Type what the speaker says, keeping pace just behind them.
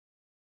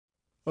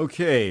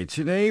Okay,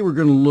 today we're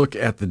going to look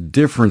at the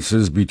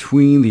differences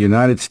between the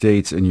United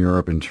States and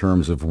Europe in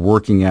terms of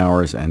working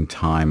hours and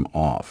time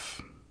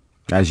off.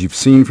 As you've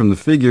seen from the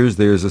figures,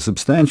 there's a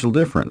substantial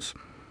difference.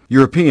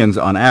 Europeans,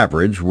 on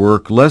average,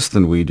 work less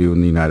than we do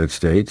in the United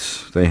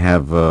States. They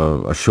have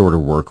a shorter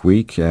work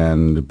week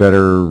and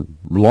better,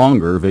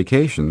 longer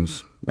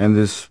vacations, and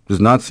this does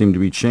not seem to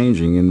be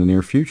changing in the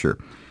near future.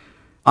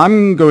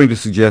 I'm going to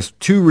suggest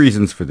two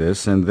reasons for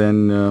this, and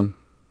then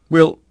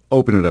we'll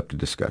open it up to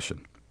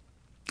discussion.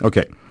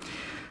 Okay.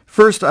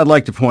 First, I'd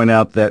like to point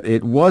out that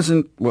it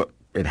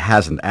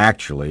hasn't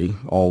actually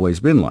always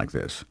been like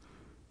this.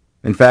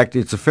 In fact,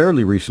 it's a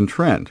fairly recent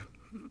trend.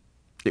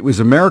 It was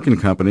American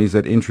companies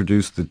that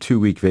introduced the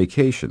 2-week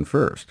vacation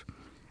first,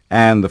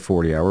 and the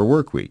 40-hour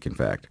work week, in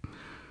fact.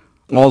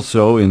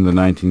 Also, in the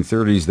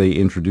 1930s, they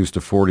introduced a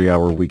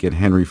 40-hour week at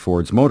Henry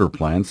Ford's motor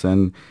plants,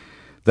 and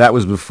that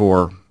was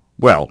before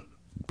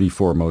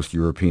most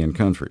European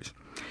countries.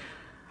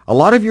 A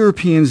lot of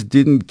Europeans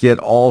didn't get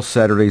all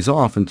Saturdays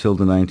off until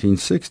the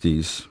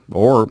 1960s,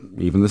 or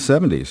even the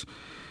 70s.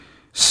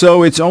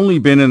 So it's only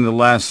been in the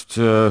last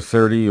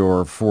 30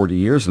 or 40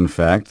 years, in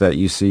fact, that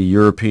you see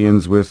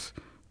Europeans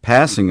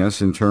passing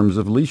us in terms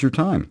of leisure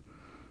time.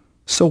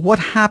 So what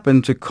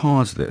happened to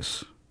cause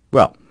this?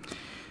 Well,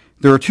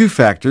 there are two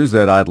factors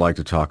that I'd like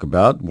to talk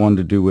about, one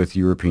to do with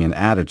European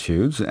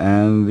attitudes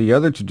and the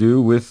other to do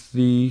with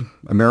the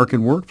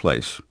American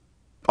workplace.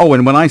 Oh,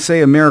 and when I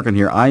say American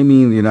here, I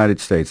mean the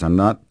United States. I'm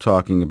not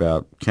talking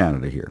about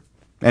Canada here.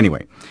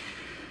 Anyway,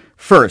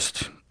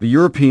 first, the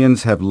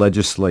Europeans have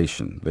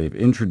legislation. They've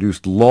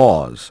introduced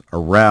laws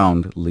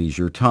around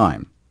leisure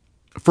time.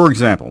 For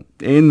example,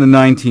 in the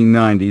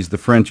 1990s, the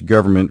French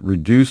government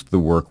reduced the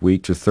work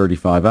week to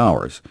 35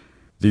 hours.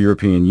 The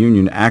European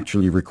Union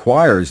actually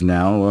requires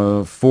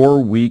now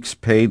 4 weeks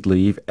paid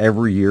leave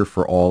every year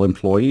for all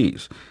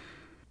employees.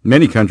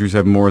 Many countries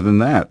have more than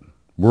that.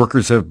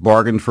 Workers have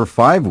bargained for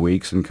 5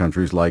 weeks in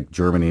countries like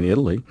Germany and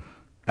Italy,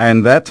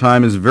 and that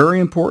time is very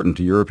important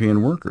to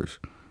European workers.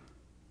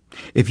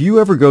 If you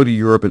ever go to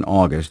Europe in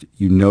August,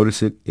 you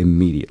notice it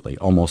immediately.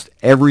 Almost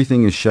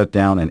everything is shut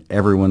down and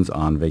everyone's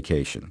on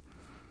vacation.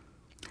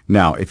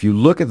 Now, if you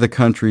look at the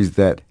countries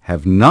that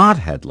have not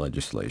had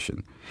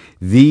legislation,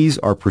 these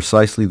are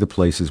precisely the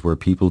places where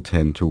people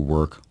tend to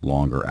work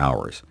longer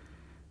hours.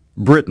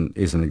 Britain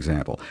is an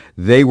example.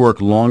 They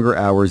work longer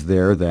hours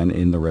there than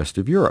in the rest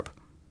of Europe,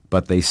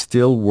 but they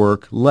still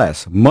work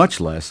less, much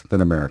less than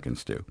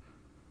Americans do.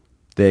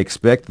 They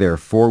expect their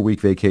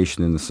 4-week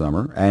vacation in the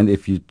summer, and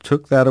if you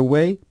took that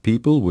away,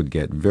 people would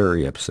get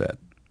very upset.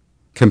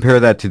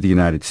 Compare that to the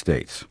United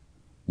States.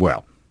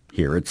 Well,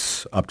 here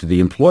it's up to the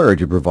employer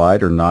to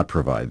provide or not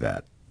provide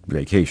that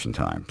vacation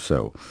time.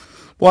 So,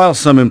 while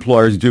some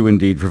employers do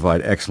indeed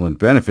provide excellent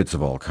benefits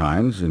of all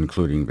kinds,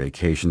 including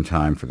vacation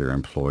time for their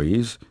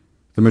employees,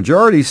 the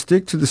majority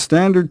stick to the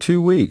standard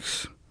 2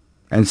 weeks.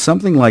 And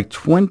something like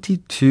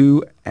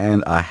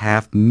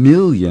 22.5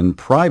 million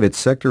private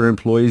sector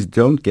employees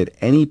don't get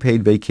any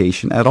paid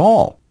vacation at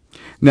all.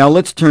 Now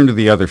let's turn to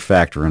the other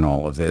factor in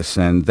all of this,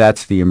 and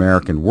that's the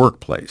American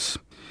workplace.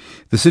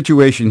 The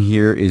situation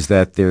here is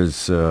that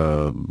there's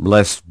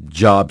less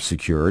job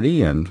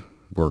security and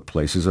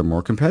workplaces are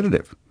more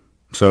competitive,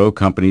 so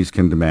companies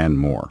can demand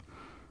more.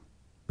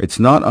 It's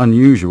not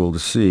unusual to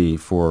see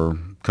for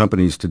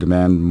companies to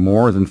demand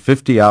more than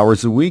 50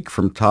 hours a week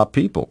from top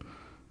people.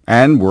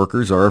 And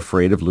workers are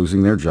afraid of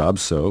losing their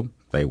jobs, so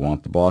they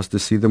want the boss to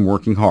see them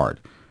working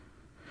hard.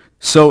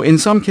 So in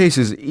some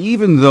cases,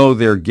 even though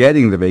they're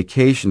getting the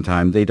vacation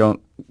time,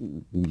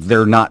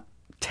 they're not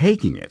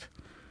taking it.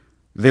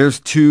 There's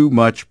too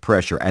much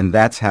pressure, and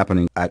that's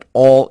happening at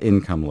all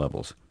income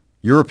levels.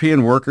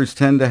 European workers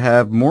tend to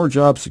have more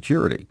job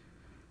security.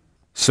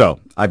 So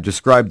I've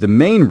described the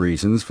main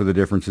reasons for the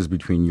differences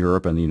between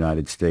Europe and the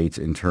United States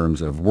in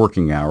terms of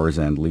working hours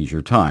and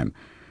leisure time.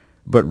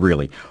 But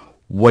really,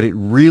 what it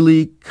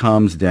really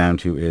comes down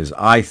to is,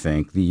 I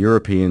think, the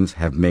Europeans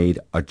have made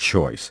a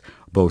choice.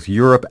 Both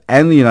Europe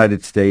and the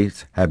United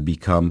States have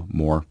become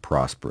more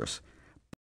prosperous.